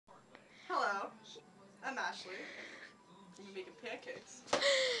I'm making pancakes.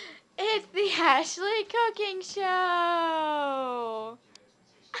 It's the Ashley Cooking Show.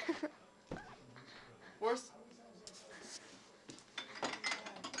 Worst.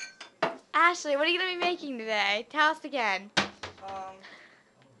 Ashley, what are you going to be making today? Tell us again.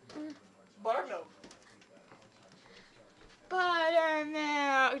 Buttermilk.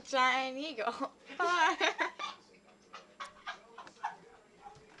 Buttermilk, giant eagle.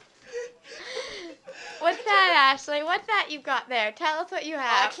 What's that, Ashley? What's that you've got there? Tell us what you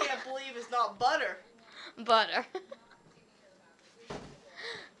have. I can't believe it's not butter. Butter.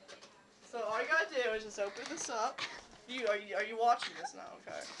 So all you gotta do is just open this up. Are you watching this now?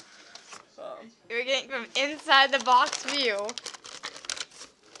 Okay. You're getting from inside the box view.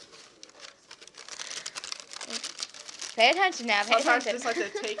 Pay attention now. Pay Sometimes I attention. just like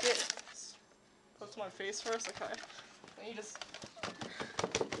to take it, put it to my face first. Okay. And you just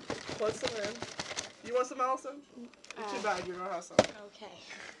put some in. You want some, Allison? Too bad you don't have some. Okay.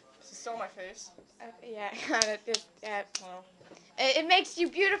 Is it still on my face? Yeah, kind of. Well. It makes you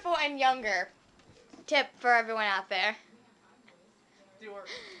beautiful and younger. Tip for everyone out there. Do work.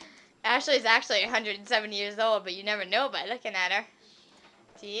 Ashley's actually 107 years old, but you never know by looking at her.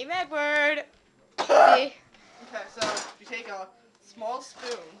 Team Edward. See? Okay, so you take a small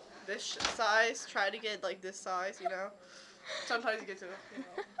spoon, this size, try to get like this size, you know. Sometimes you get to,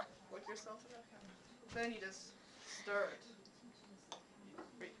 look yourself in that. Then you just stir it.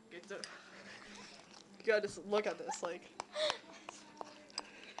 Wait, you gotta just look at this, like.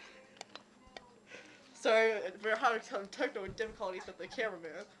 Sorry, we're having some technical difficulties with the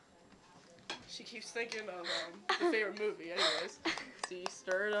cameraman. She keeps thinking of the favorite movie, anyways. So you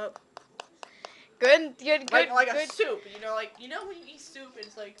stir it up. Good. Like good. a soup, you know when you eat soup,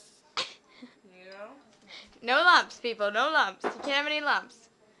 it's like, you know? No lumps, people. No lumps. You can't have any lumps.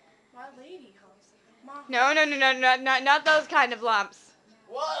 My lady humps. No, not those kind of lumps.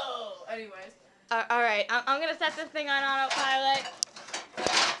 Whoa! Anyways. All right, I'm gonna set this thing on autopilot.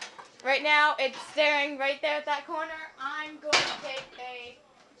 Right now, it's staring right there at that corner. I'm going to take a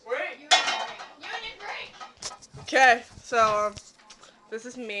union break. Okay, so this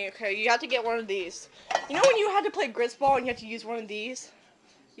is me. Okay, you have to get one of these. You know when you had to play grits ball and you have to use one of these?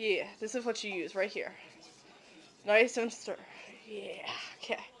 Yeah, this is what you use right here. Nice and stir. Yeah.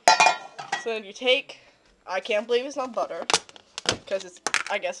 Okay. So then you take. I can't believe it's not butter, because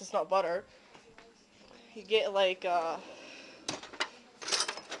I guess it's not butter. You get like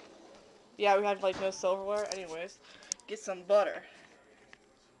yeah, we have like no silverware. Anyways, get some butter.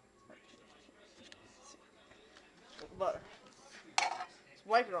 Butter. Just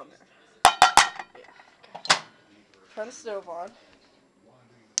wipe it on there. Yeah. Okay. Turn the stove on.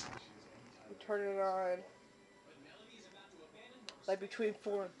 You turn it on like between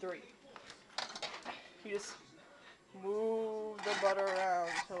 4 and 3. You just move the butter around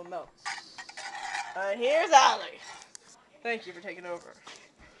until it melts. And here's Allie. Thank you for taking over.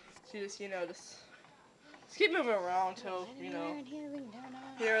 She just, just keep moving around until,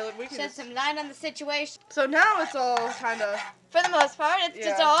 here we can Shed some light on the situation. So now it's all kind of. For the most part, it's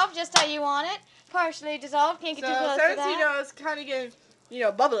dissolved just how you want it. Partially dissolved. Can't get too close to that. It's kind of getting,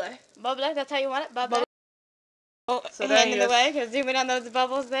 bubbly. Bubbly. That's how you want it. Bubbly. Oh, So hand in the way. Cause zoom in on those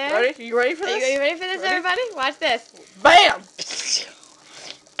bubbles there. Ready? You ready for this? Are you ready for this, everybody? Watch this. Bam!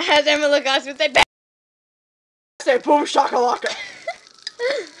 As Emma Lagasse would say, bam. Say boom shakalaka.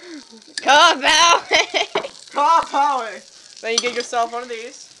 Kapow! Kapow! Then you get yourself one of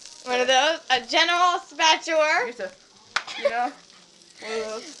these. One of those. A general spatula. You get to, one of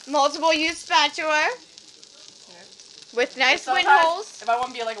those. Multiple use spatula. Yeah. With nice wind holes. If I want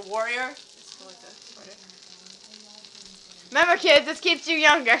to be like a warrior, it's like this. Right? Remember, kids, this keeps you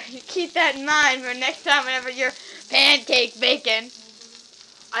younger. Keep that in mind for next time whenever you're pancake baking.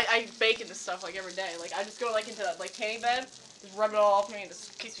 I bake this stuff like every day. Like I just go like into like tanning bed, just rub it all off me, and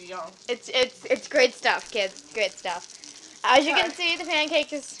just keeps me young. It's great stuff, kids. Great stuff. As you can see, the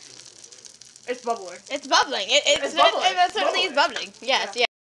pancake is. It's bubbling. It's bubbling. It certainly is bubbling. Yes, yeah.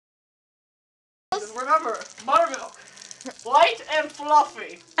 Just remember, buttermilk, light and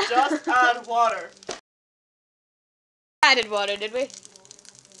fluffy. Just add water. Added water, did we?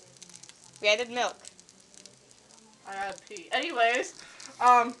 We added milk. I added pee. Anyways,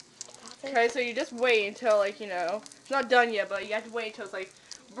 okay, so you just wait until like it's not done yet, but you have to wait until it's like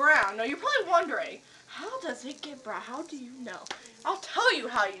brown. Now you're probably wondering, how does it get brown? How do you know? I'll tell you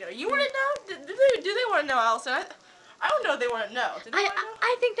how you know. You want to know? Do they want to know, Allison? I don't know if they want to know. Do they want to know?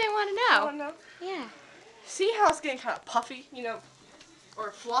 I think they want to know. They want to know? Yeah. See how it's getting kind of puffy,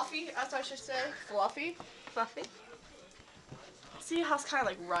 or fluffy, as I should say. Fluffy. Fluffy. See how it's kind of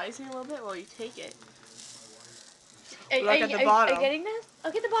like rising a little bit while you take it. Look at the bottom. Are you getting this?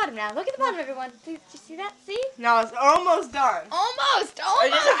 Look at the bottom now. Look at the bottom, everyone. Do you see that? See? Now it's almost done. Almost.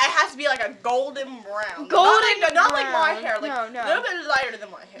 It has to be like a golden brown. Golden not brown. like my hair. Like No. a little bit lighter than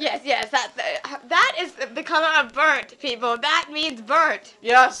my hair. Yes. That is the color of burnt, people. That means burnt.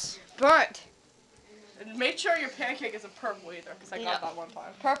 Yes. Burnt. And make sure your pancake isn't purple either, because I got that one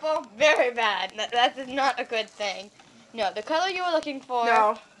time. Purple, very bad. That is not a good thing. No, the color you were looking for.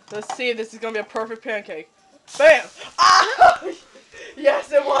 No. Let's see if this is gonna be a perfect pancake. Bam! Ah!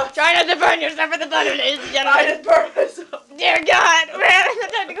 Yes, it was. Try not to burn yourself with the butter, ladies and I gentlemen. just burned myself. Dear God, we're having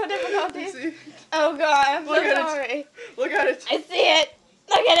technical difficulties. See? Oh God, I'm so Look at it. sorry. Look at it. I see it.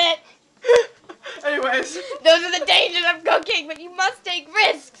 Look at it. Anyways. Those are the dangers of cooking, but you must take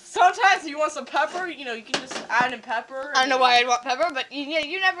risks. Sometimes if you want some pepper, you can just add in pepper. I don't know why I'd want pepper, but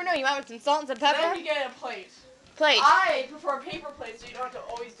you never know. You might want some salt and some pepper. Then you get a plate. Plate. I prefer paper plates so you don't have to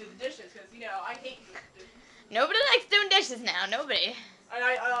always do the dishes, because, I hate doing dishes. Nobody likes doing dishes now. Nobody. And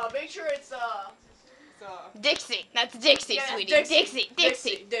I make sure it's Dixie. That's Dixie, yeah, sweetie.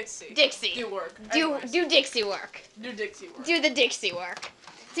 Dixie. Dixie. Do work. Do Anyways. Dixie work. Do Dixie work. Do the Dixie work.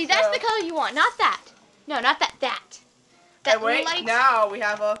 See, that's the color you want, not that. No, not that. That And wait, light now we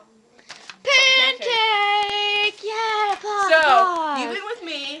have a pancake. Yeah, applause. So, applause. you've been with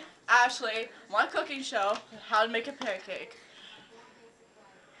me, Ashley, my cooking show, How to Make a Pancake.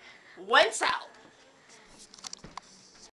 Went south.